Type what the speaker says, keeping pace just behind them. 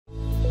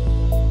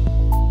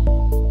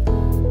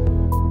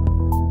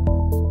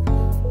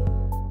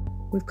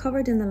We've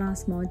covered in the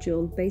last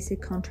module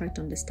basic contract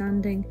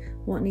understanding,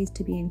 what needs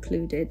to be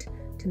included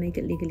to make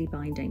it legally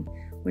binding.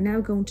 We're now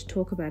going to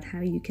talk about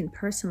how you can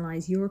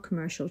personalise your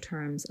commercial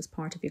terms as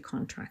part of your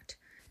contract.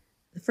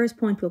 The first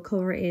point we'll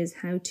cover is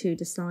how to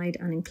decide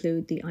and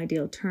include the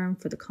ideal term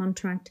for the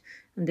contract,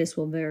 and this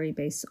will vary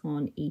based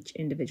on each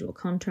individual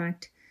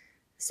contract.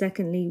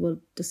 Secondly,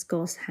 we'll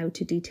discuss how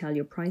to detail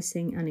your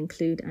pricing and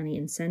include any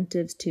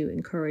incentives to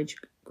encourage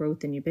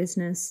growth in your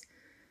business.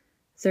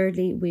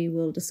 Thirdly, we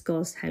will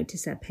discuss how to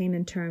set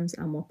payment terms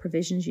and what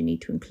provisions you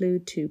need to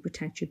include to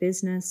protect your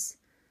business.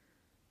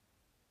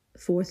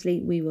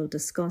 Fourthly, we will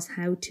discuss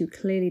how to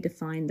clearly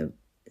define the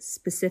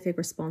specific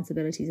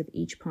responsibilities of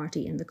each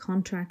party in the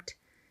contract.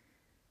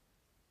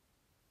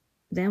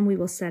 Then we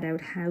will set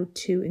out how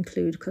to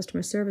include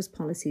customer service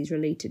policies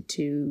related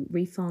to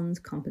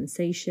refunds,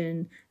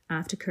 compensation,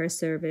 aftercare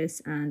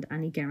service, and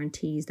any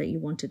guarantees that you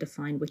want to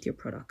define with your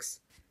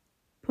products.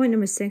 Point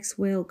number 6,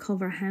 we'll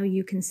cover how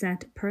you can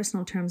set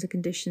personal terms and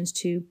conditions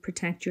to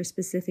protect your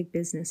specific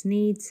business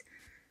needs.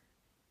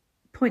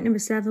 Point number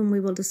 7,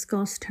 we will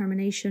discuss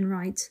termination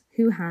rights,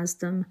 who has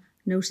them,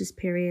 notice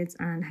periods,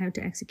 and how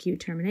to execute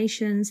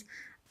terminations.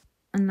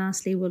 And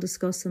lastly, we'll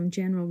discuss some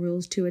general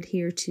rules to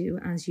adhere to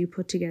as you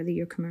put together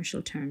your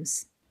commercial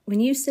terms.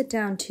 When you sit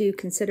down to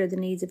consider the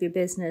needs of your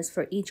business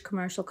for each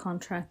commercial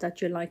contract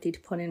that you're likely to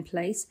put in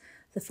place,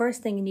 the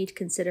first thing you need to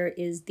consider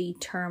is the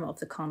term of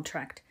the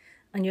contract.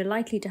 And you're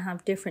likely to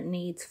have different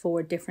needs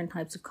for different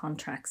types of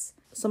contracts.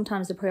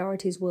 Sometimes the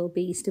priorities will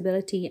be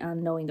stability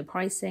and knowing the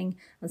pricing,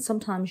 and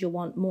sometimes you'll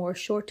want more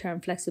short-term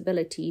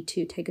flexibility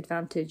to take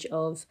advantage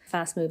of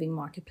fast-moving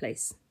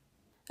marketplace.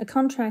 A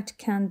contract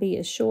can be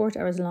as short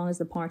or as long as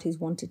the parties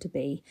want it to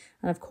be,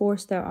 and of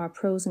course there are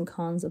pros and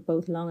cons of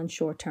both long and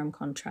short-term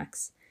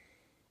contracts.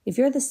 If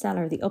you're the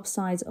seller, the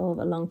upsides of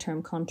a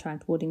long-term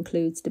contract would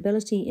include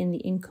stability in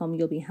the income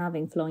you'll be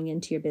having flowing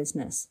into your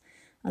business,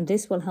 and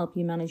this will help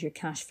you manage your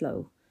cash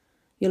flow.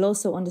 You'll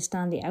also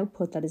understand the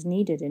output that is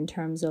needed in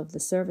terms of the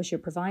service you're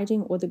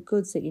providing or the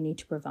goods that you need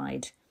to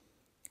provide.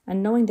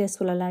 And knowing this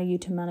will allow you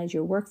to manage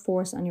your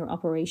workforce and your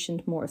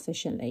operation more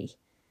efficiently.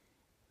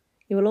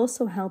 It will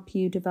also help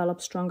you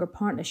develop stronger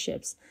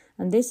partnerships,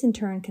 and this in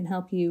turn can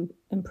help you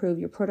improve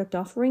your product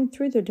offering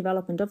through the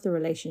development of the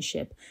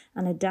relationship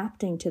and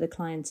adapting to the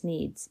client's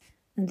needs.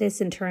 And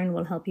this in turn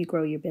will help you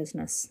grow your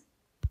business.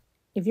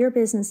 If your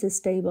business is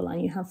stable and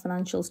you have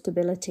financial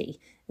stability,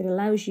 it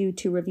allows you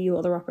to review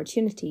other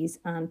opportunities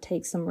and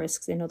take some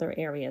risks in other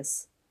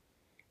areas.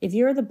 If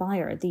you're the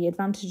buyer, the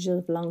advantages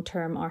of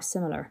long-term are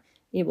similar.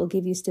 It will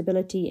give you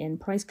stability in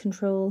price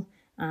control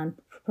and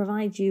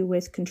provide you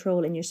with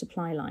control in your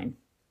supply line.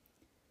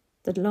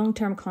 The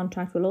long-term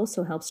contract will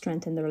also help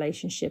strengthen the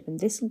relationship, and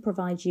this will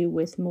provide you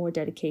with more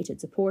dedicated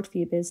support for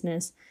your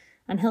business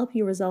and help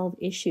you resolve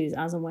issues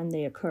as and when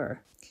they occur.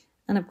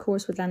 And of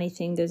course, with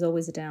anything, there's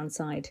always a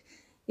downside.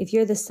 If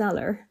you're the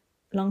seller,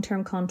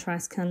 long-term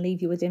contracts can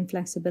leave you with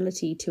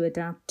inflexibility to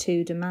adapt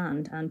to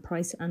demand and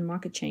price and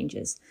market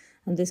changes,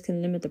 and this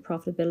can limit the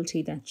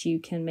profitability that you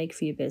can make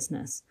for your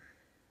business.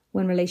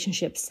 When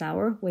relationships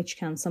sour, which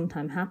can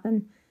sometimes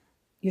happen,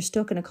 you're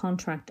stuck in a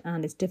contract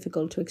and it's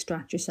difficult to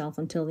extract yourself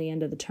until the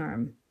end of the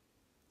term.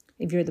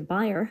 If you're the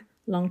buyer,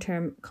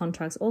 long-term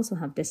contracts also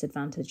have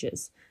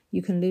disadvantages.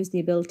 You can lose the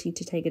ability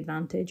to take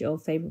advantage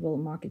of favourable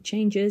market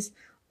changes,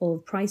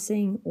 of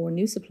pricing or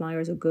new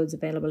suppliers or goods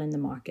available in the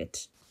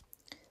market.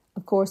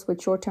 Of course,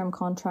 with short-term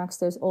contracts,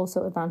 there's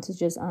also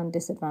advantages and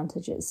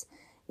disadvantages.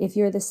 If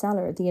you're the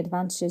seller, the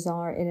advantages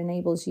are it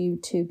enables you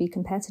to be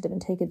competitive and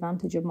take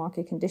advantage of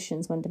market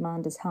conditions when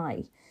demand is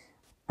high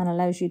and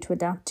allows you to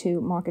adapt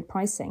to market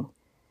pricing.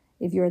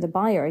 If you're the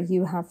buyer,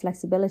 you have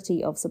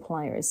flexibility of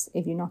suppliers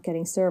if you're not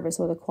getting service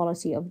or the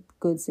quality of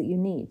goods that you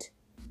need.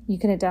 You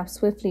can adapt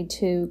swiftly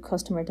to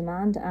customer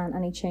demand and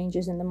any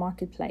changes in the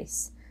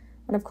marketplace.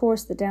 And of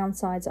course, the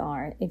downsides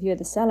are, if you're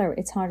the seller,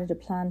 it's harder to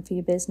plan for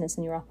your business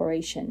and your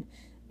operation,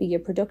 be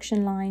your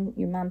production line,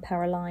 your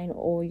manpower line,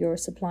 or your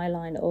supply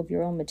line of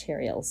your own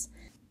materials.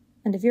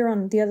 And if you're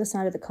on the other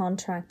side of the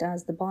contract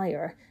as the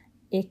buyer,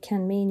 it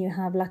can mean you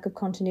have lack of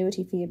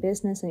continuity for your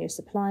business and your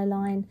supply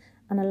line,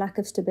 and a lack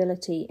of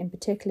stability,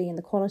 particularly in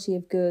the quality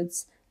of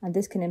goods, and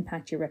this can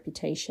impact your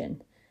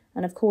reputation.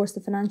 And of course,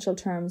 the financial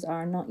terms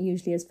are not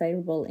usually as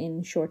favourable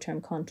in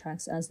short-term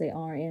contracts as they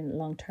are in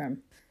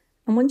long-term.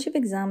 And once you've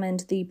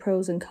examined the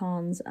pros and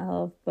cons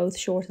of both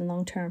short and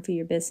long term for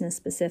your business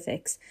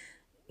specifics,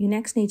 you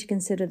next need to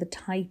consider the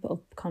type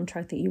of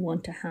contract that you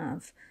want to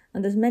have.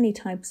 And there's many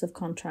types of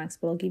contracts,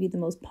 but I'll give you the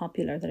most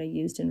popular that are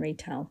used in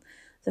retail.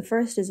 The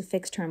first is a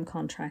fixed term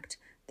contract.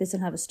 This will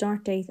have a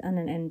start date and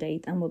an end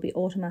date and will be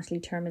automatically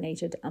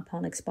terminated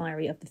upon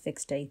expiry of the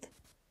fixed date.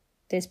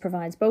 This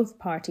provides both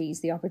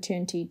parties the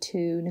opportunity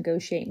to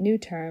negotiate new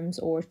terms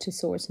or to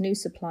source new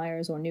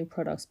suppliers or new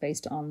products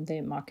based on the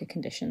market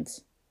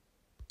conditions.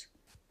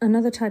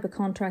 Another type of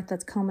contract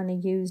that's commonly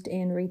used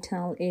in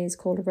retail is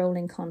called a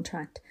rolling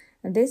contract.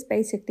 And this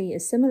basically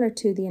is similar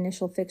to the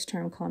initial fixed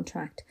term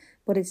contract,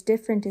 but it's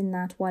different in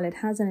that while it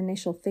has an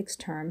initial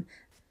fixed term,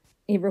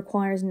 it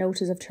requires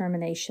notice of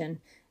termination.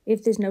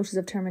 If this notice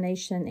of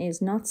termination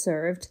is not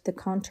served, the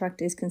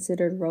contract is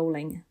considered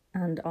rolling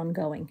and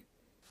ongoing.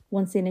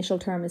 Once the initial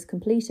term is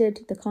completed,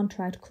 the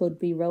contract could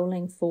be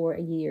rolling for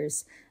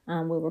years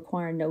and will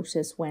require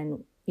notice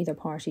when either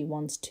party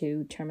wants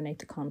to terminate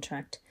the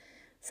contract.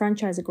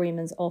 Franchise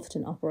agreements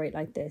often operate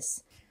like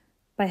this.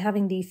 By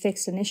having the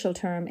fixed initial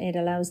term, it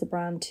allows the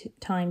brand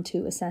time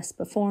to assess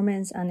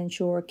performance and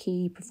ensure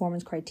key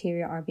performance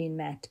criteria are being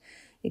met.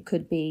 It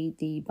could be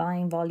the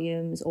buying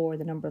volumes or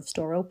the number of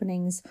store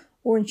openings,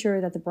 or ensure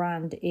that the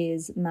brand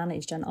is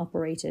managed and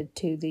operated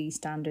to the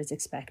standards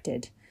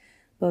expected.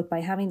 But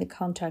by having the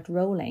contract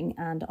rolling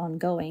and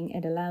ongoing,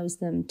 it allows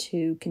them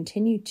to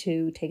continue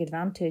to take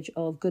advantage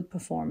of good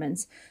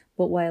performance,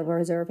 but while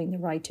reserving the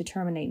right to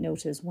terminate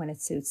notice when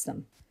it suits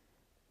them.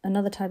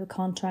 Another type of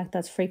contract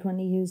that's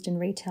frequently used in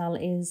retail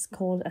is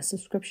called a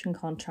subscription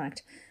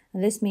contract.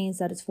 And this means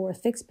that it's for a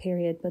fixed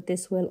period, but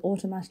this will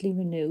automatically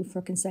renew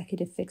for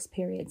consecutive fixed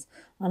periods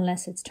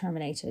unless it's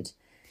terminated.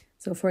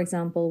 So for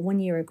example, 1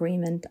 year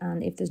agreement,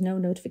 and if there's no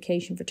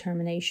notification for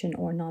termination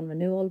or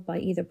non-renewal by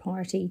either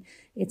party,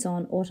 it's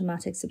on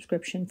automatic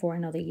subscription for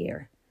another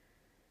year.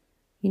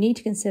 You need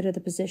to consider the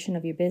position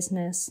of your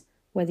business,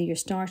 whether you're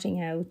starting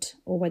out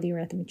or whether you're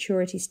at the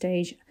maturity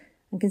stage,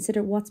 and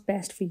consider what's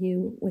best for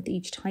you with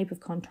each type of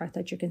contract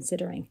that you're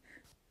considering.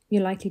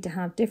 You're likely to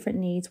have different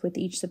needs with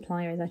each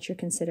supplier that you're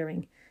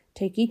considering.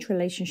 Take each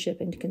relationship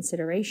into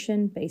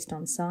consideration based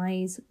on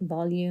size,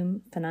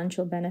 volume,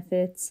 financial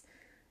benefits,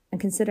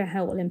 and consider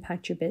how it will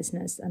impact your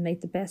business and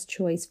make the best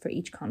choice for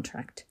each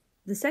contract.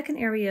 The second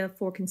area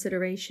for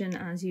consideration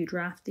as you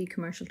draft the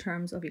commercial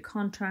terms of your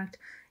contract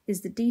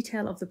is the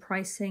detail of the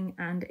pricing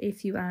and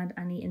if you add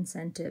any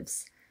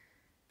incentives.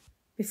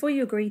 Before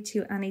you agree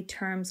to any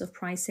terms of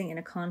pricing in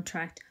a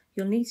contract,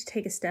 you'll need to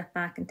take a step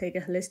back and take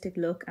a holistic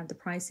look at the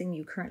pricing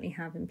you currently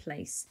have in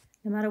place.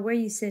 No matter where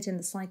you sit in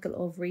the cycle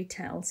of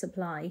retail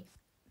supply,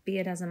 be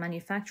it as a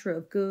manufacturer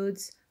of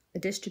goods, a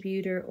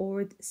distributor,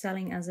 or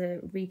selling as a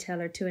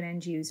retailer to an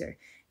end user,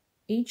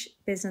 each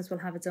business will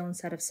have its own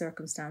set of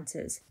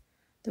circumstances.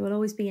 There will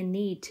always be a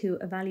need to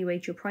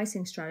evaluate your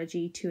pricing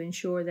strategy to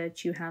ensure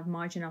that you have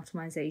margin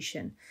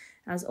optimization,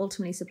 as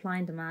ultimately supply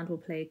and demand will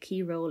play a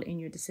key role in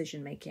your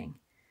decision making.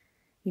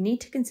 You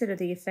need to consider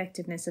the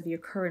effectiveness of your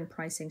current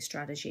pricing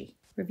strategy.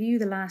 Review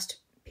the last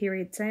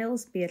period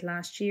sales, be it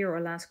last year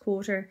or last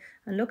quarter,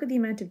 and look at the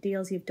amount of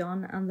deals you've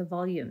done and the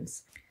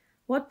volumes.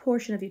 What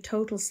portion of your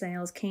total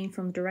sales came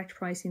from direct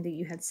pricing that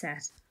you had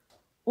set?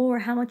 Or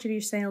how much of your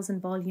sales and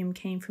volume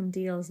came from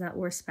deals that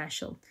were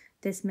special?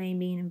 This may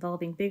mean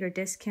involving bigger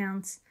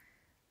discounts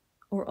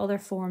or other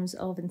forms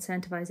of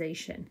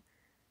incentivization.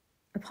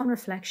 Upon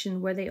reflection,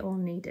 were they all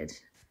needed?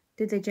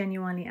 Did they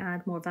genuinely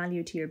add more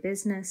value to your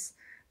business?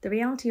 The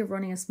reality of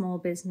running a small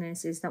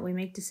business is that we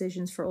make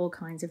decisions for all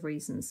kinds of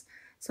reasons.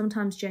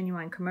 Sometimes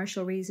genuine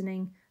commercial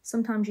reasoning,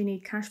 sometimes you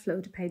need cash flow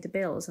to pay the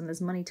bills and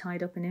there's money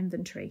tied up in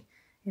inventory.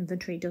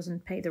 Inventory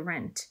doesn't pay the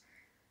rent,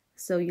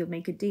 so you'll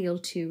make a deal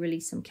to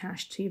release some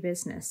cash to your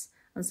business.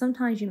 And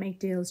sometimes you make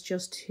deals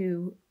just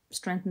to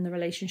strengthen the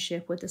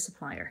relationship with the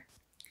supplier.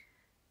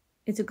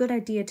 It's a good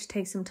idea to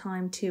take some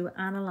time to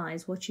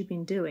analyze what you've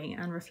been doing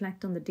and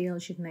reflect on the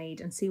deals you've made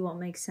and see what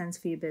makes sense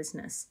for your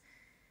business.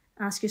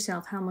 Ask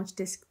yourself, how much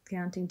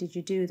discounting did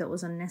you do that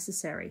was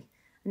unnecessary?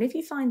 And if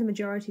you find the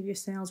majority of your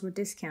sales were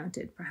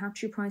discounted,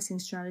 perhaps your pricing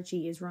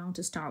strategy is wrong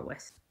to start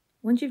with.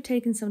 Once you've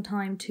taken some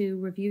time to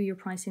review your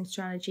pricing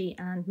strategy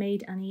and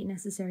made any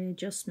necessary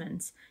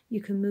adjustments,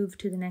 you can move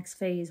to the next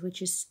phase,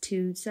 which is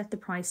to set the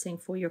pricing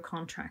for your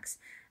contracts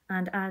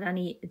and add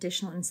any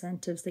additional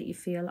incentives that you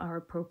feel are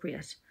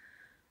appropriate.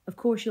 Of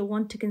course, you'll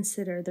want to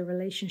consider the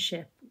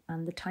relationship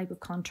and the type of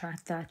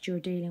contract that you're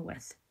dealing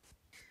with.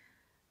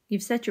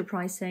 You've set your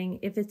pricing.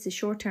 If it's a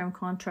short-term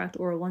contract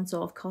or a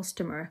once-off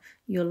customer,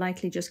 you'll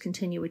likely just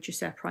continue with your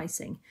set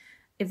pricing.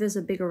 If there's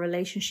a bigger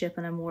relationship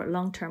and a more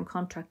long-term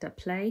contract at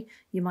play,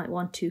 you might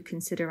want to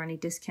consider any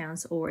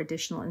discounts or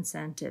additional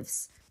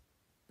incentives.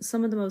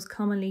 Some of the most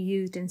commonly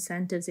used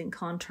incentives in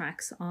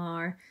contracts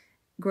are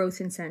growth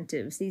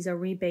incentives. These are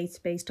rebates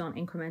based on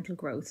incremental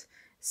growth.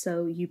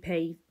 So you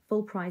pay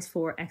full price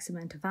for X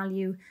amount of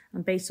value,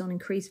 and based on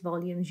increased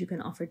volumes, you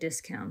can offer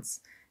discounts.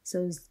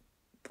 So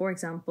for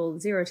example,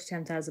 £0 to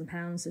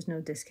 £10,000, there's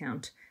no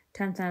discount.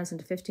 £10,000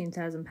 to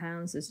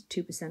 £15,000, there's a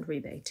 2%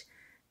 rebate.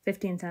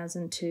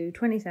 £15,000 to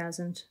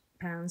 £20,000,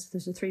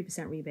 there's a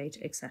 3% rebate,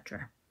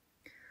 etc.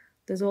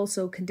 There's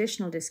also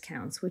conditional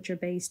discounts, which are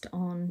based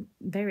on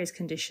various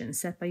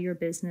conditions set by your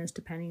business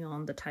depending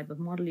on the type of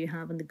model you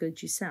have and the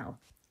goods you sell.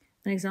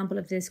 An example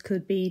of this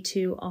could be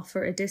to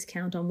offer a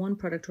discount on one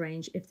product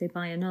range if they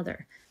buy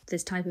another.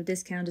 This type of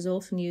discount is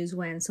often used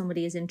when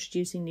somebody is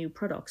introducing new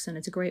products, and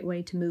it's a great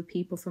way to move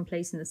people from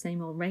placing the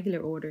same old regular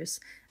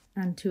orders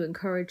and to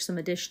encourage some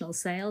additional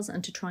sales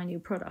and to try new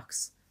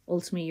products.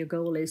 Ultimately, your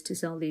goal is to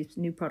sell these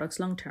new products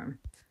long term.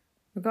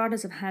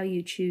 Regardless of how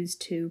you choose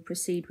to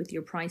proceed with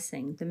your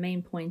pricing, the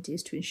main point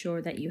is to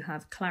ensure that you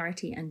have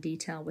clarity and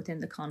detail within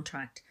the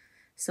contract,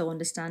 so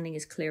understanding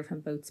is clear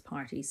from both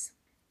parties.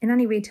 In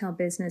any retail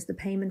business, the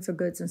payment for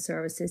goods and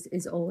services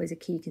is always a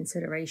key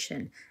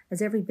consideration,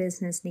 as every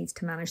business needs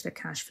to manage their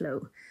cash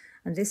flow.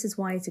 And this is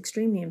why it's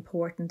extremely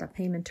important that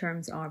payment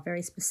terms are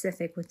very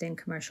specific within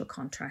commercial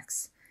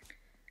contracts.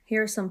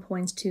 Here are some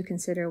points to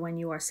consider when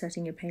you are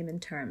setting your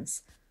payment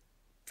terms.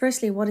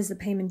 Firstly, what is the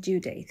payment due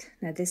date?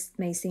 Now, this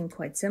may seem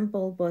quite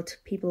simple, but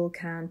people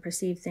can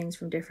perceive things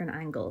from different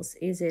angles.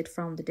 Is it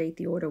from the date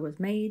the order was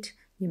made?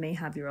 You may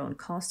have your own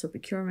cost or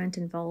procurement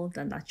involved,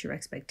 and that's your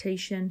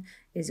expectation.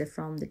 Is it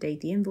from the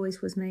date the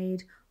invoice was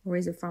made, or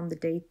is it from the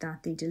date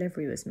that the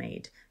delivery was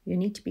made? You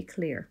need to be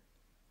clear.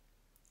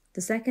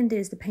 The second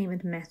is the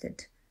payment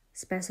method,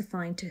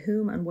 specifying to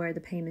whom and where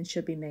the payment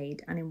should be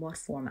made and in what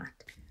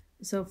format.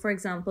 So, for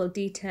example,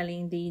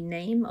 detailing the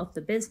name of the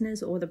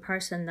business or the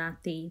person that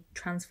the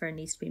transfer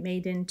needs to be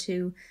made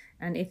into,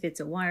 and if it's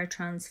a wire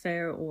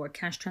transfer or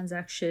cash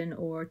transaction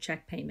or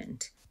check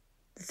payment.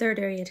 The third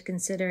area to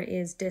consider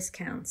is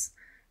discounts.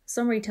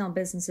 Some retail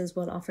businesses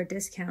will offer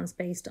discounts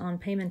based on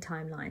payment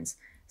timelines.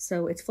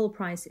 So it's full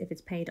price if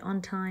it's paid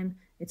on time,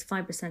 it's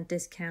 5%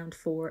 discount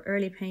for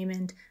early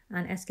payment,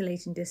 and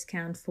escalating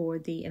discount for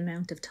the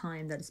amount of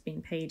time that is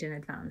being paid in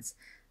advance.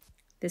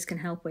 This can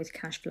help with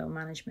cash flow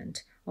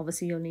management.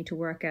 Obviously, you'll need to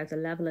work out the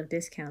level of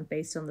discount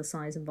based on the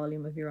size and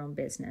volume of your own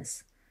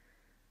business.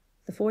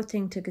 The fourth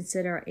thing to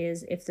consider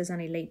is if there's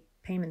any late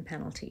payment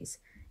penalties.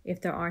 If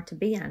there are to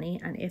be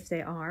any, and if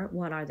they are,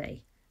 what are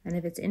they? And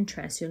if it's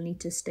interest, you'll need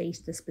to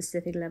state the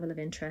specific level of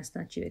interest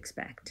that you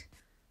expect.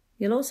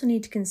 You'll also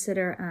need to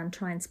consider and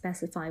try and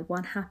specify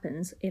what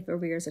happens if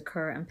arrears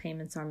occur and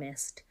payments are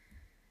missed.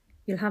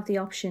 You'll have the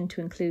option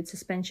to include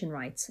suspension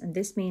rights, and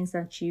this means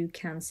that you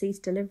can cease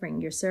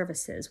delivering your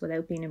services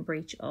without being in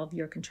breach of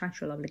your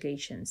contractual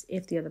obligations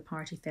if the other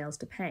party fails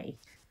to pay.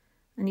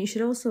 And you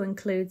should also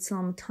include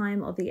some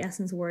time of the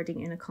essence wording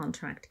in a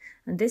contract.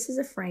 And this is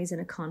a phrase in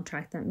a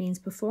contract that means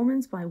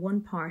performance by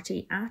one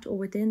party at or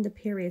within the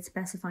period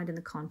specified in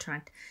the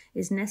contract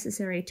is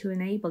necessary to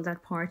enable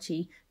that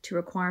party to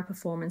require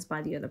performance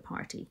by the other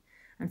party.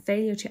 And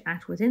failure to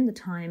act within the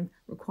time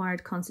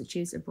required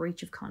constitutes a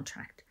breach of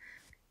contract.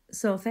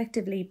 So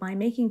effectively, by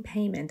making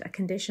payment a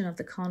condition of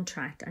the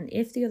contract, and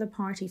if the other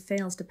party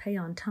fails to pay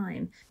on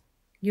time,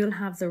 you'll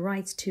have the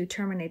rights to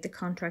terminate the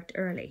contract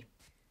early.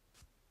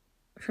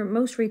 For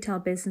most retail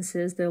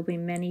businesses, there will be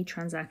many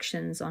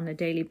transactions on a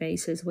daily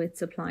basis with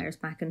suppliers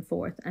back and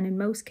forth, and in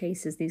most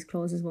cases, these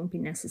clauses won't be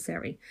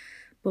necessary.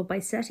 But by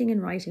setting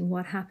in writing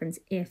what happens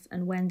if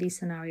and when these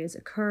scenarios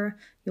occur,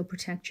 you'll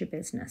protect your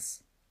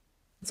business.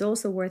 It's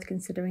also worth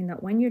considering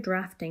that when you're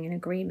drafting an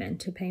agreement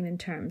to payment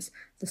terms,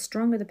 the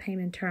stronger the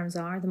payment terms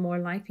are, the more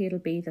likely it'll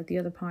be that the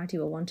other party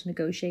will want to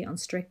negotiate on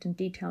strict and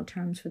detailed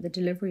terms for the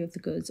delivery of the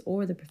goods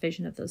or the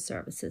provision of those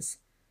services.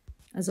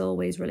 As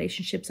always,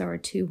 relationships are a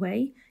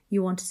two-way.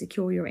 You want to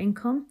secure your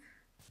income,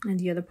 and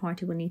the other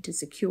party will need to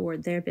secure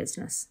their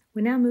business.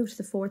 We now move to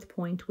the fourth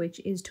point, which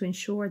is to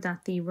ensure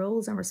that the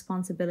roles and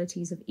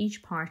responsibilities of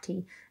each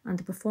party and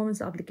the performance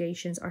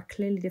obligations are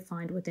clearly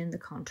defined within the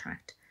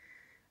contract.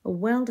 A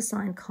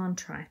well-designed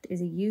contract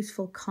is a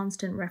useful,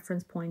 constant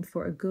reference point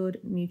for a good,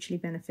 mutually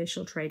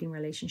beneficial trading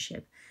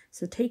relationship.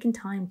 So taking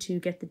time to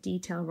get the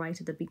detail right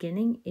at the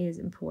beginning is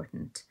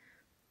important.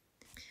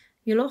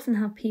 You'll often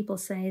have people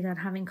say that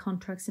having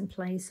contracts in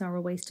place are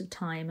a waste of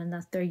time and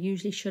that they're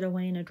usually shut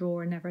away in a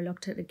drawer and never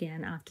looked at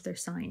again after they're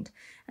signed.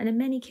 And in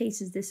many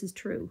cases this is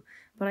true,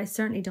 but I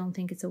certainly don't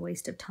think it's a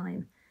waste of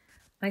time.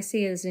 I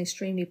see it as an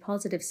extremely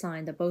positive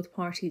sign that both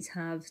parties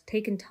have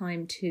taken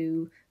time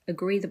to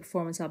agree the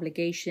performance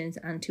obligations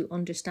and to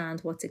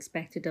understand what's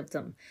expected of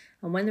them.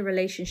 And when the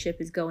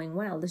relationship is going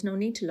well, there's no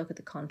need to look at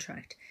the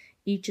contract.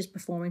 Each is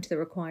performing to the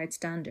required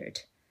standard.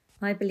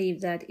 I believe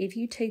that if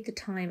you take the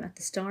time at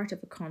the start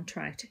of a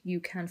contract,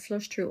 you can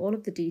flush through all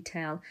of the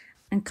detail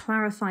and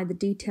clarify the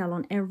detail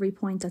on every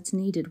point that's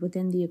needed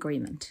within the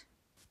agreement.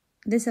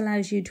 This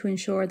allows you to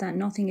ensure that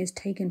nothing is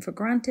taken for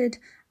granted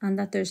and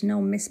that there's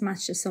no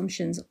mismatched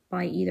assumptions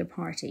by either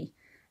party.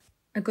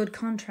 A good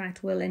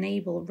contract will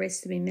enable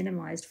risks to be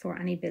minimized for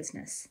any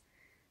business.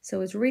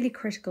 So it's really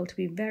critical to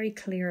be very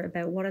clear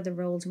about what are the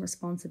roles and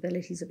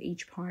responsibilities of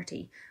each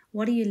party.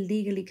 What are you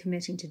legally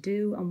committing to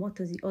do, and what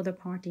does the other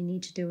party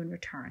need to do in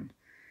return?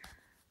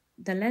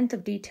 The length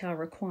of detail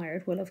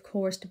required will of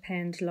course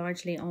depend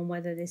largely on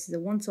whether this is a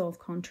once-off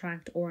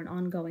contract or an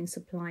ongoing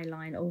supply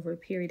line over a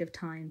period of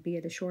time, be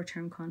it a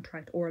short-term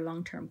contract or a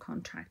long-term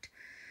contract.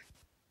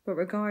 But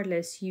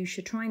regardless, you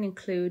should try and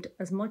include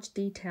as much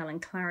detail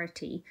and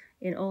clarity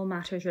in all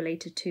matters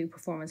related to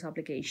performance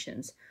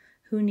obligations.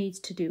 Who needs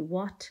to do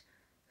what,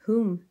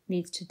 whom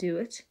needs to do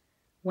it,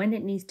 when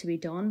it needs to be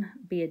done,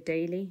 be it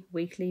daily,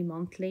 weekly,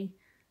 monthly,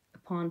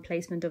 upon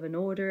placement of an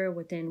order,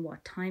 within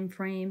what time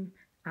frame,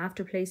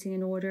 after placing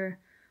an order,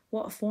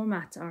 what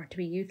formats are to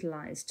be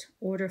utilised,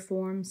 order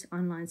forms,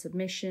 online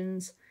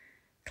submissions,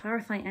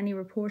 clarify any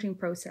reporting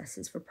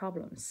processes for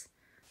problems.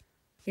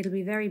 It'll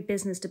be very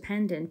business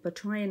dependent, but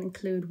try and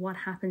include what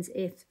happens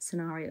if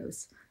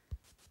scenarios.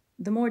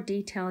 The more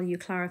detail you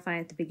clarify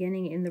at the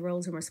beginning in the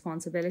roles and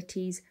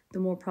responsibilities, the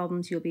more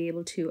problems you'll be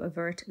able to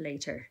avert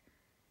later.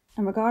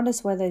 And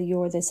regardless whether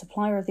you're the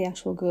supplier of the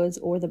actual goods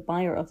or the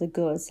buyer of the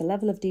goods, the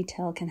level of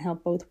detail can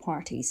help both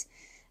parties.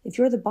 If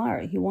you're the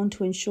buyer, you want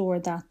to ensure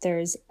that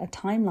there's a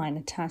timeline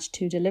attached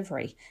to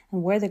delivery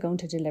and where they're going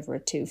to deliver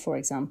it to, for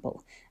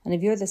example. And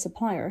if you're the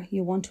supplier,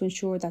 you want to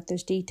ensure that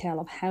there's detail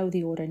of how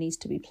the order needs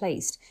to be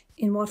placed,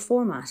 in what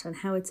format, and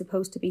how it's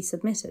supposed to be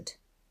submitted.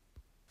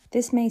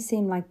 This may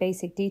seem like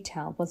basic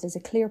detail, but there's a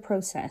clear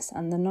process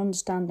and an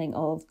understanding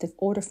of the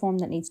order form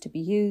that needs to be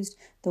used,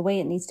 the way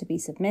it needs to be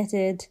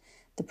submitted,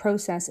 the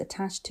process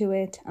attached to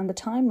it, and the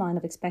timeline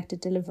of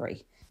expected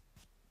delivery.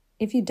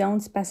 If you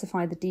don't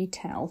specify the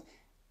detail,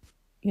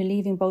 you're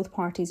leaving both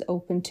parties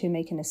open to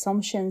making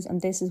assumptions,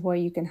 and this is where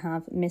you can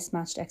have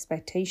mismatched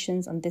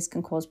expectations, and this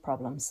can cause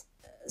problems.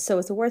 So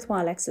it's a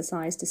worthwhile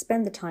exercise to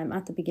spend the time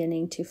at the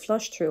beginning to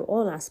flush through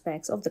all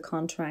aspects of the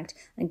contract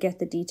and get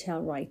the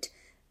detail right,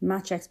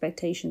 match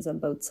expectations on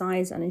both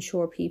sides, and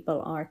ensure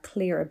people are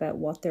clear about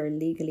what they're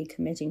legally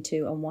committing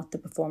to and what the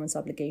performance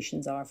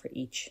obligations are for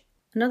each.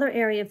 Another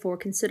area for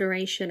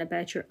consideration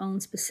about your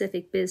own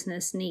specific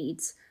business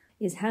needs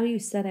is how you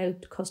set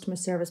out customer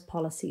service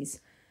policies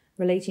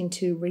relating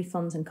to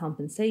refunds and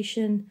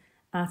compensation,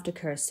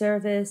 aftercare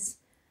service,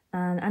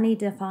 and any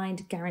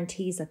defined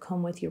guarantees that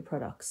come with your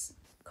products.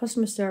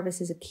 Customer service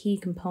is a key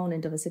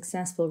component of a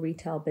successful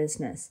retail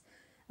business,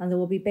 and there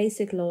will be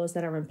basic laws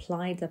that are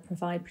implied that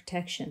provide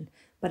protection,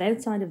 but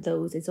outside of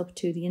those, it's up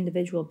to the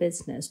individual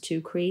business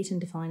to create and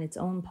define its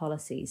own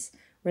policies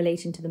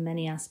relating to the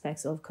many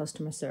aspects of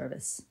customer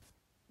service.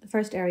 The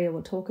first area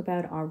we'll talk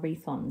about are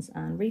refunds,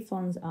 and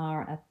refunds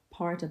are a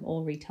part of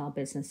all retail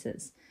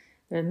businesses.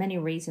 There are many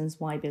reasons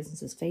why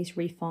businesses face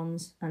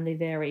refunds, and they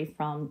vary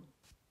from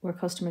where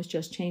customers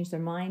just change their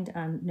mind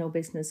and no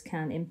business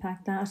can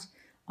impact that,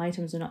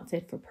 items are not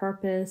fit for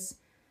purpose,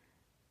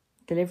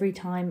 delivery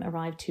time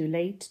arrived too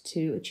late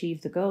to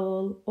achieve the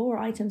goal, or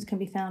items can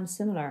be found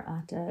similar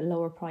at a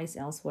lower price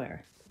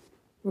elsewhere.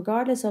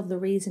 Regardless of the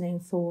reasoning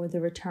for the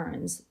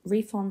returns,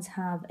 refunds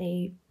have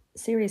a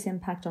serious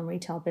impact on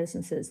retail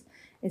businesses.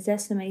 It's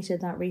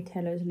estimated that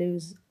retailers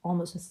lose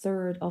almost a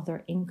third of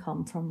their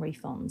income from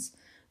refunds.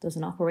 There's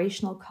an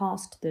operational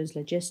cost, there's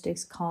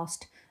logistics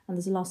cost, and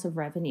there's a loss of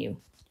revenue.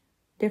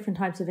 Different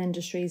types of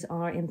industries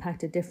are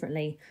impacted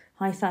differently.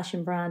 High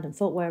fashion brand and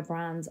footwear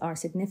brands are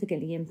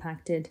significantly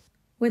impacted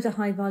with a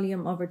high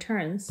volume of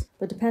returns,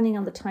 but depending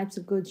on the types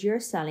of goods you're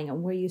selling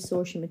and where you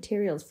source your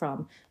materials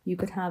from, you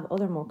could have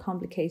other more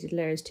complicated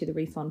layers to the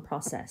refund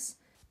process.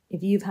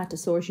 If you've had to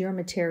source your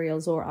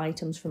materials or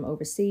items from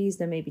overseas,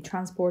 there may be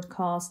transport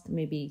costs, there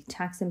may be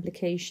tax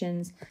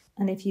implications,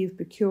 and if you've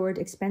procured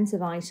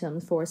expensive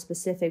items for a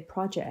specific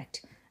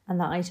project and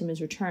that item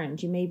is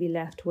returned, you may be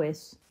left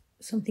with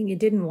something you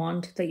didn't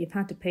want that you've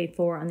had to pay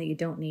for and that you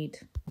don't need.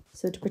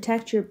 So to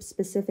protect your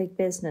specific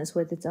business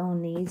with its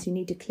own needs, you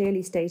need to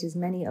clearly state as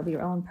many of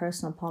your own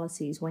personal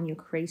policies when you're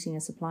creating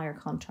a supplier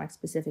contract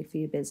specific for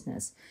your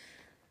business.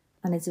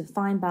 And it's a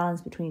fine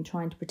balance between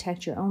trying to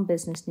protect your own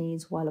business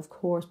needs while of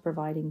course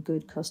providing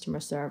good customer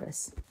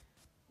service.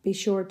 Be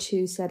sure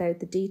to set out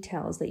the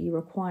details that you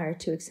require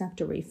to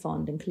accept a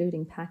refund,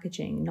 including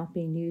packaging, not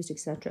being used,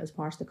 etc. as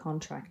part of the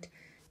contract,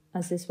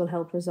 as this will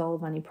help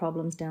resolve any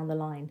problems down the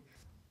line.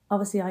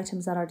 Obviously,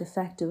 items that are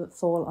defective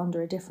fall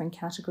under a different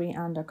category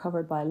and are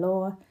covered by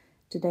law.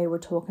 Today we're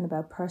talking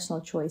about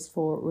personal choice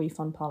for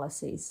refund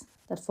policies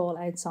that fall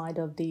outside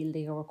of the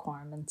legal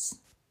requirements.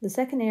 The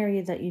second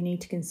area that you need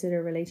to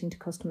consider relating to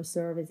customer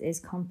service is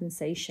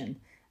compensation,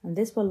 and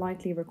this will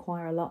likely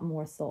require a lot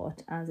more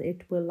thought as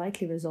it will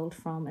likely result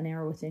from an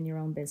error within your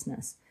own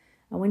business.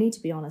 And we need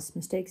to be honest,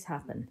 mistakes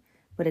happen,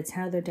 but it's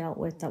how they're dealt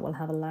with that will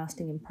have a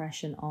lasting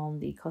impression on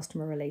the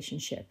customer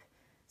relationship.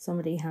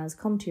 Somebody has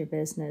come to your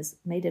business,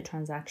 made a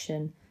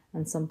transaction,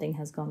 and something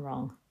has gone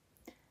wrong.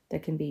 There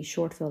can be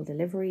short-fill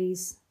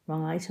deliveries,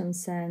 wrong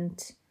items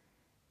sent,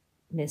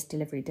 missed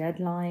delivery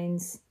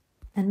deadlines,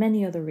 and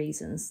many other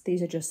reasons.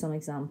 These are just some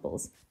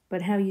examples.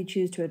 But how you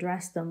choose to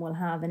address them will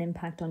have an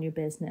impact on your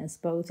business,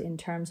 both in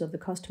terms of the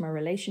customer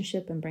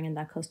relationship and bringing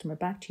that customer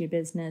back to your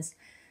business,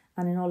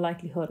 and in all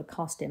likelihood a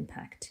cost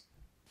impact.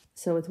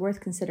 So it's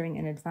worth considering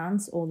in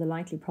advance all the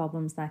likely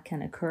problems that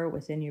can occur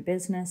within your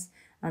business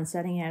and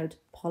setting out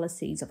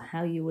policies of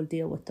how you will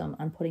deal with them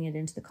and putting it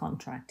into the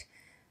contract.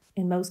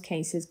 In most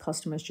cases,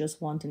 customers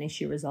just want an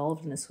issue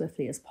resolved and as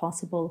swiftly as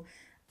possible,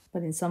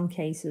 but in some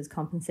cases,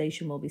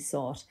 compensation will be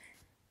sought.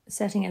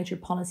 Setting out your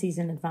policies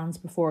in advance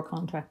before a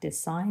contract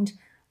is signed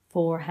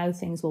for how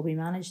things will be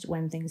managed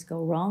when things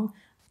go wrong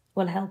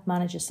will help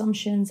manage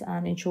assumptions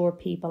and ensure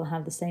people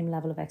have the same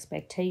level of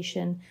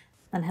expectation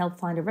and help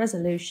find a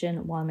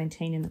resolution while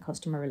maintaining the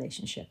customer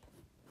relationship.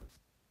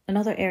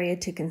 Another area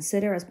to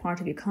consider as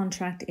part of your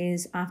contract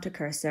is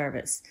aftercare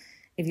service.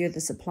 If you're the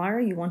supplier,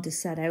 you want to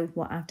set out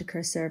what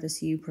aftercare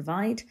service you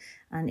provide,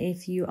 and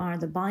if you are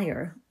the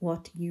buyer,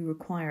 what you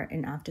require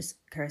in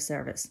aftercare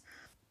service.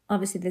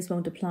 Obviously, this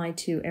won't apply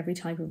to every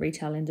type of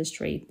retail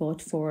industry,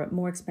 but for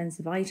more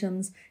expensive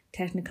items,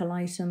 technical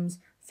items,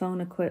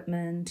 phone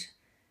equipment,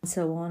 and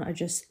so on are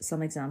just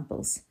some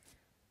examples.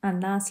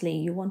 And lastly,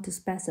 you want to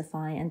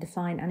specify and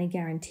define any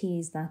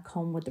guarantees that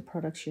come with the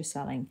products you're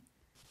selling.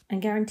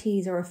 And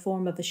guarantees are a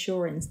form of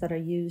assurance that are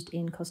used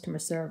in customer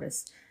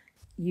service.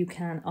 You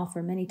can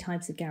offer many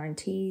types of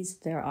guarantees.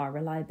 There are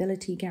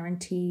reliability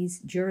guarantees,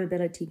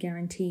 durability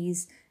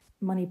guarantees,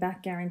 money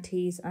back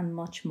guarantees, and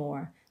much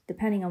more.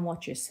 Depending on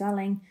what you're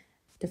selling,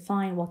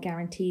 define what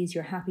guarantees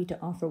you're happy to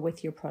offer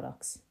with your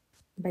products.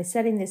 By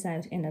setting this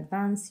out in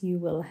advance, you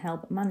will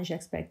help manage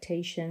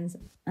expectations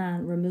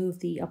and remove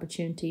the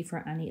opportunity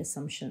for any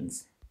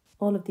assumptions.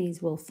 All of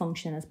these will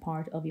function as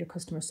part of your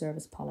customer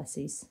service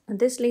policies. And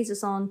this leads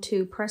us on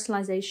to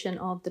personalization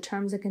of the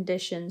terms and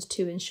conditions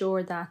to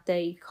ensure that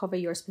they cover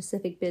your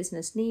specific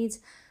business needs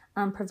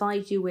and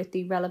provide you with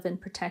the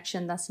relevant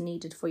protection that's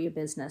needed for your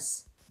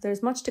business.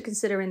 There's much to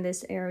consider in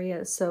this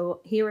area,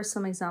 so here are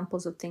some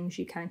examples of things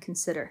you can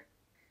consider.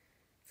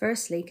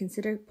 Firstly,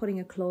 consider putting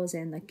a clause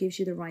in that gives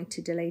you the right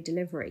to delay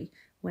delivery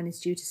when it's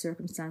due to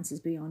circumstances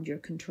beyond your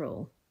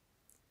control.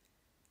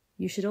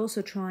 You should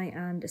also try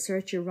and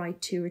assert your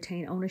right to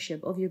retain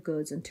ownership of your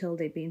goods until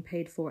they've been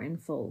paid for in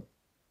full.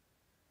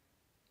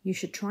 You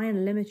should try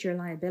and limit your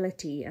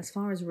liability as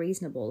far as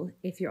reasonable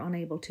if you're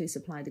unable to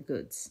supply the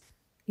goods.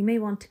 You may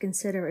want to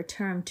consider a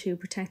term to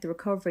protect the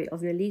recovery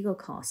of your legal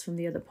costs from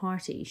the other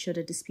party should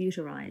a dispute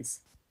arise.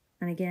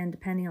 And again,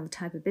 depending on the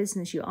type of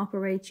business you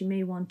operate, you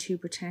may want to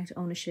protect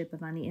ownership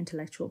of any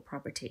intellectual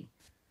property.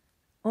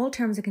 All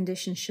terms and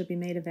conditions should be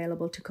made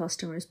available to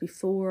customers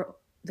before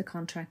the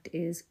contract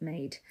is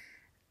made.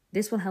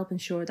 This will help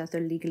ensure that they're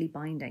legally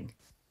binding.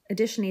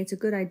 Additionally, it's a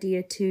good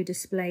idea to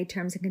display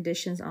terms and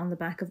conditions on the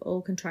back of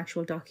all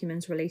contractual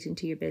documents relating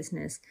to your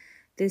business.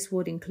 This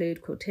would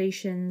include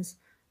quotations,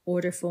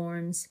 order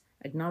forms,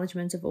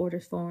 acknowledgements of order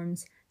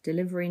forms,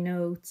 delivery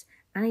notes,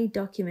 any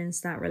documents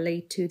that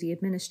relate to the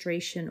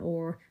administration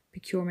or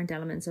procurement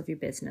elements of your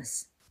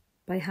business.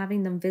 By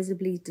having them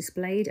visibly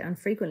displayed and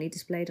frequently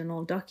displayed on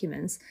all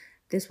documents,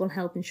 this will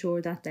help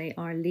ensure that they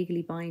are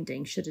legally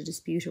binding should a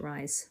dispute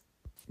arise.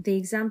 The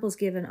examples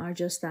given are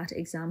just that,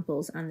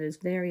 examples, and there's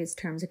various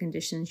terms and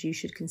conditions you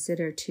should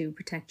consider to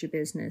protect your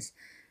business.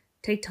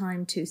 Take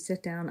time to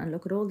sit down and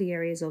look at all the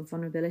areas of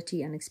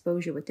vulnerability and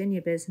exposure within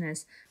your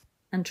business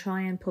and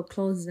try and put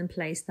clauses in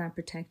place that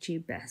protect you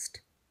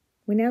best.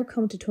 We now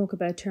come to talk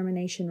about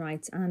termination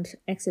rights and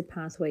exit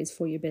pathways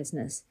for your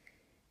business.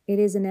 It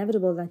is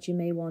inevitable that you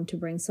may want to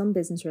bring some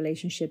business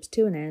relationships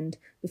to an end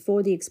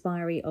before the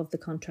expiry of the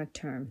contract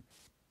term.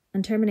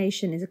 And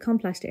termination is a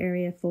complex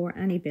area for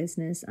any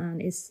business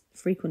and is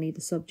frequently the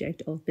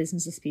subject of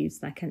business disputes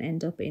that can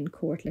end up in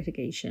court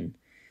litigation.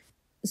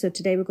 So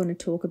today we're going to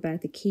talk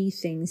about the key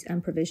things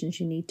and provisions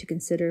you need to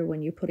consider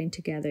when you're putting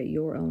together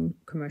your own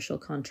commercial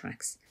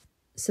contracts.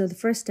 So the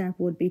first step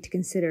would be to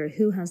consider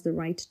who has the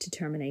right to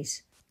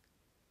terminate.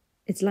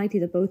 It's likely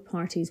that both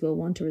parties will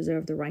want to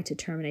reserve the right to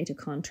terminate a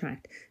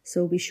contract,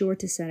 so be sure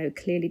to set out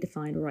clearly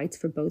defined rights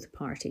for both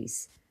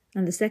parties.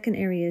 And the second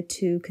area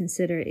to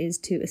consider is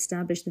to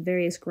establish the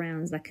various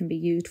grounds that can be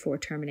used for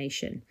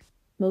termination.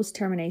 Most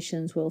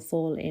terminations will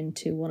fall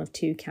into one of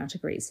two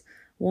categories.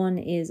 One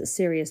is a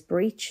serious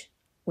breach,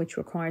 which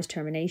requires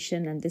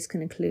termination, and this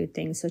can include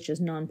things such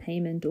as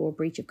non-payment or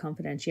breach of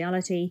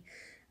confidentiality.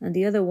 And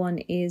the other one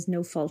is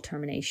no-fault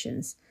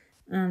terminations.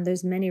 And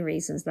there's many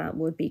reasons that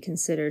would be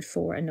considered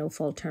for a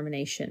no-fault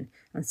termination,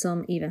 and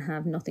some even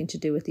have nothing to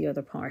do with the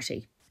other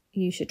party.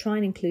 You should try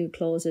and include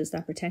clauses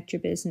that protect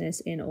your business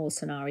in all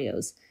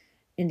scenarios.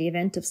 In the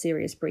event of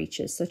serious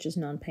breaches, such as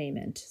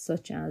non-payment,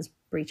 such as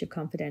breach of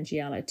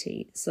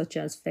confidentiality, such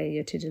as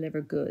failure to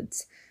deliver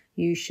goods,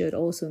 you should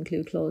also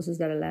include clauses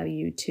that allow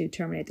you to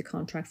terminate the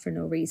contract for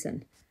no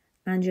reason.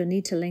 And you'll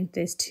need to link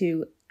this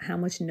to how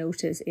much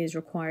notice is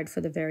required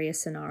for the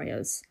various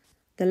scenarios.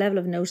 The level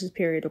of notice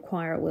period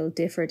required will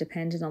differ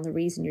depending on the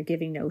reason you're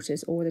giving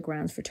notice or the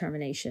grounds for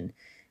termination.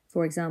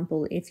 For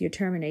example, if you're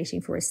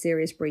terminating for a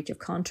serious breach of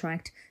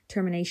contract,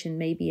 termination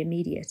may be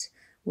immediate,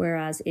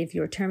 whereas if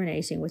you're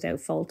terminating without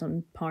fault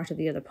on part of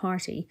the other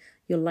party,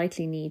 you'll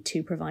likely need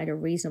to provide a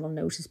reasonable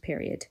notice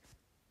period.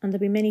 And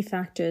there'll be many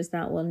factors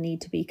that will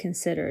need to be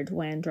considered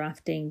when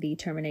drafting the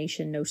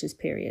termination notice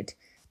period.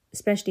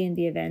 Especially in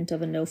the event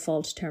of a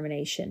no-fault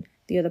termination,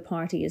 the other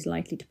party is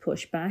likely to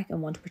push back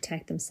and want to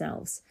protect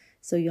themselves.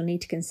 So you'll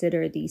need to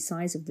consider the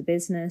size of the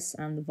business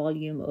and the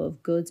volume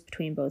of goods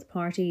between both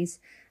parties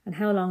and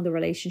how long the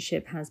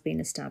relationship has been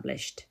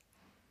established.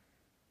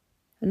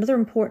 Another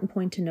important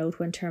point to note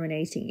when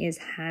terminating is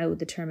how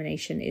the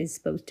termination is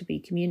supposed to be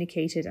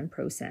communicated and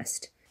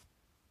processed.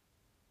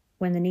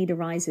 When the need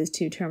arises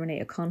to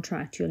terminate a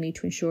contract, you'll need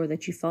to ensure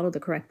that you follow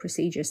the correct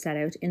procedure set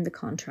out in the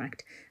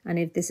contract, and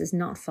if this is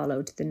not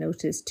followed, the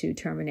notice to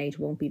terminate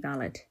won't be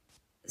valid.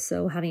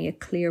 So having a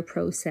clear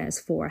process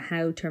for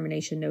how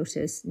termination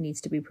notice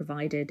needs to be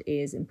provided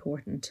is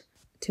important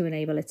to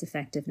enable its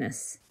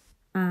effectiveness.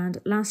 And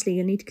lastly,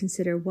 you'll need to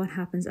consider what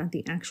happens at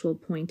the actual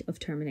point of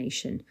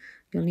termination.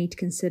 You'll need to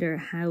consider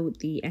how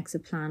the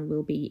exit plan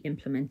will be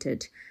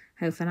implemented,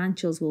 how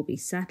financials will be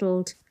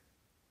settled,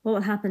 what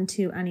will happen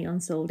to any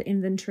unsold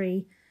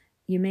inventory.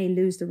 You may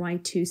lose the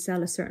right to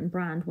sell a certain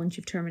brand once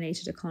you've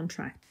terminated a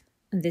contract,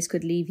 and this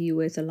could leave you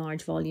with a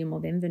large volume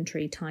of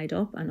inventory tied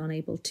up and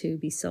unable to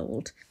be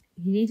sold.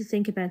 You need to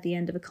think about the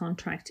end of a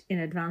contract in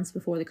advance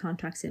before the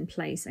contract's in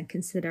place and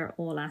consider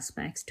all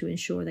aspects to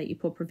ensure that you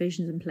put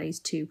provisions in place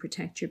to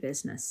protect your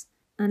business.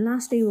 And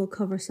lastly, we'll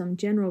cover some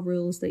general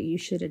rules that you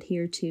should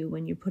adhere to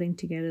when you're putting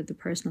together the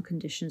personal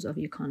conditions of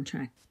your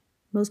contract.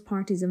 Most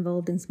parties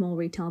involved in small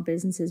retail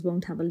businesses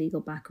won't have a legal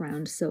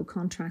background, so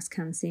contracts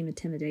can seem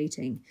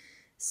intimidating.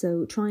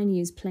 So try and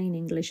use plain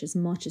English as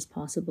much as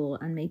possible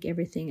and make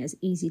everything as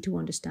easy to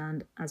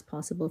understand as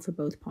possible for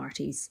both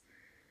parties.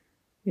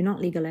 You're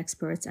not legal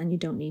experts and you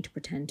don't need to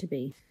pretend to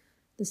be.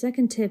 The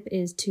second tip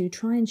is to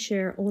try and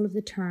share all of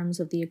the terms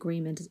of the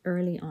agreement as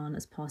early on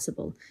as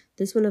possible.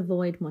 This will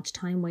avoid much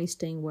time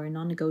wasting where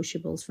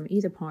non-negotiables from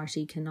either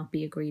party cannot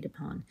be agreed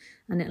upon,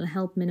 and it'll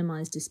help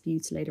minimise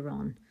disputes later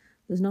on.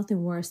 There's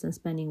nothing worse than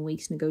spending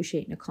weeks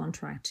negotiating a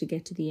contract to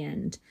get to the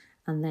end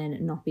and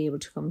then not be able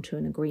to come to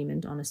an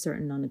agreement on a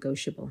certain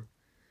non-negotiable.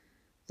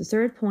 The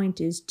third point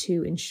is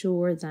to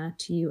ensure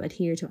that you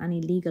adhere to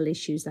any legal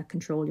issues that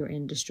control your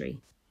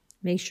industry.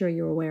 Make sure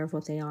you're aware of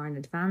what they are in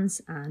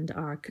advance and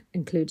are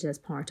included as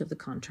part of the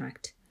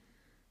contract.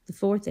 The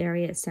fourth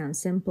area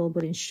sounds simple,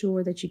 but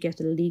ensure that you get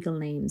the legal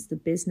names, the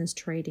business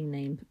trading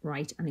name,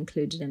 right and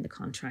included in the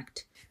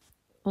contract.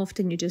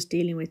 Often you're just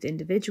dealing with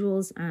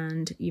individuals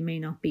and you may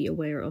not be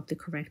aware of the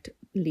correct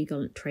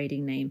legal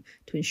trading name.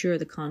 To ensure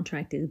the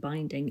contract is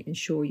binding,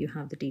 ensure you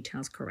have the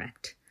details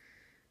correct.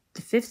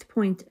 The fifth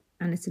point,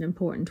 and it's an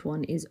important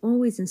one, is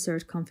always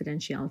insert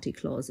confidentiality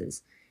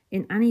clauses.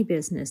 In any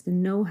business, the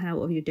know-how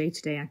of your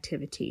day-to-day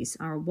activities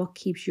are what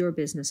keeps your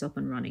business up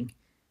and running.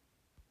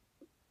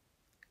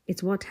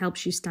 It's what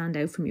helps you stand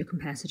out from your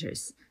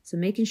competitors. So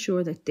making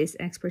sure that this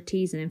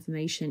expertise and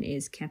information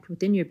is kept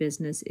within your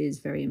business is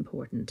very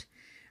important.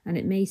 And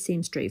it may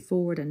seem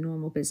straightforward and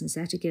normal business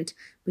etiquette,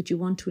 but you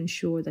want to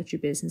ensure that your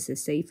business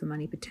is safe from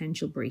any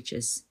potential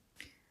breaches.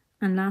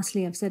 And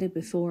lastly, I've said it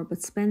before,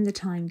 but spend the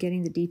time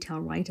getting the detail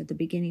right at the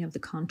beginning of the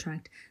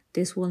contract.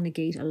 This will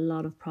negate a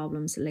lot of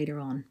problems later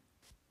on.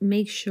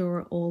 Make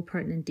sure all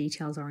pertinent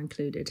details are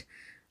included.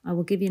 I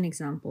will give you an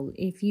example.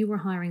 If you were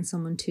hiring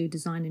someone to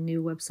design a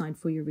new website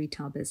for your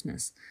retail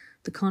business,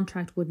 the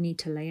contract would need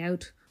to lay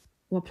out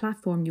what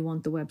platform you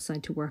want the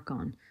website to work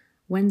on,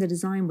 when the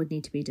design would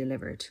need to be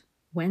delivered,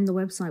 when the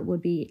website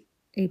would be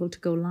able to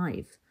go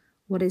live,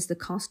 what is the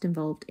cost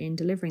involved in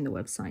delivering the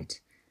website,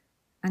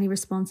 any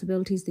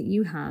responsibilities that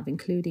you have,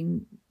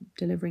 including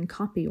delivering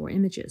copy or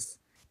images.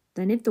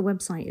 Then if the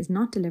website is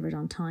not delivered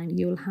on time,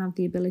 you'll have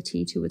the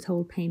ability to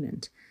withhold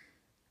payment.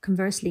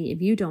 Conversely,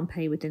 if you don't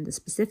pay within the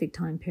specific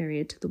time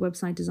period, the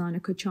website designer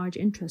could charge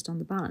interest on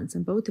the balance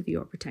and both of you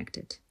are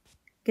protected.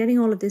 Getting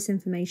all of this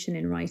information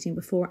in writing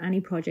before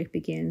any project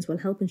begins will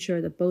help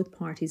ensure that both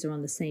parties are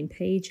on the same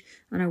page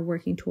and are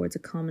working towards a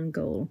common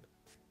goal.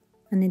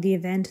 And in the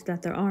event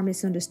that there are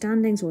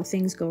misunderstandings or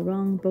things go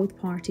wrong, both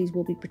parties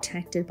will be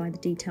protected by the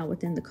detail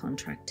within the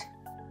contract.